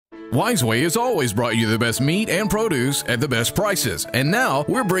Wiseway has always brought you the best meat and produce at the best prices. And now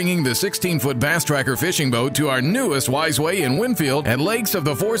we're bringing the 16-foot Bass Tracker fishing boat to our newest Wiseway in Winfield at Lakes of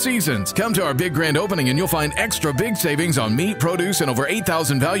the Four Seasons. Come to our big grand opening and you'll find extra big savings on meat, produce, and over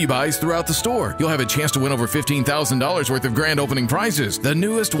 8,000 value buys throughout the store. You'll have a chance to win over $15,000 worth of grand opening prizes. The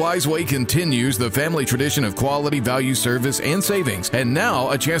newest Wiseway continues the family tradition of quality, value, service, and savings. And now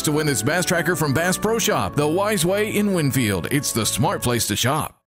a chance to win this Bass Tracker from Bass Pro Shop. The Wiseway in Winfield. It's the smart place to shop.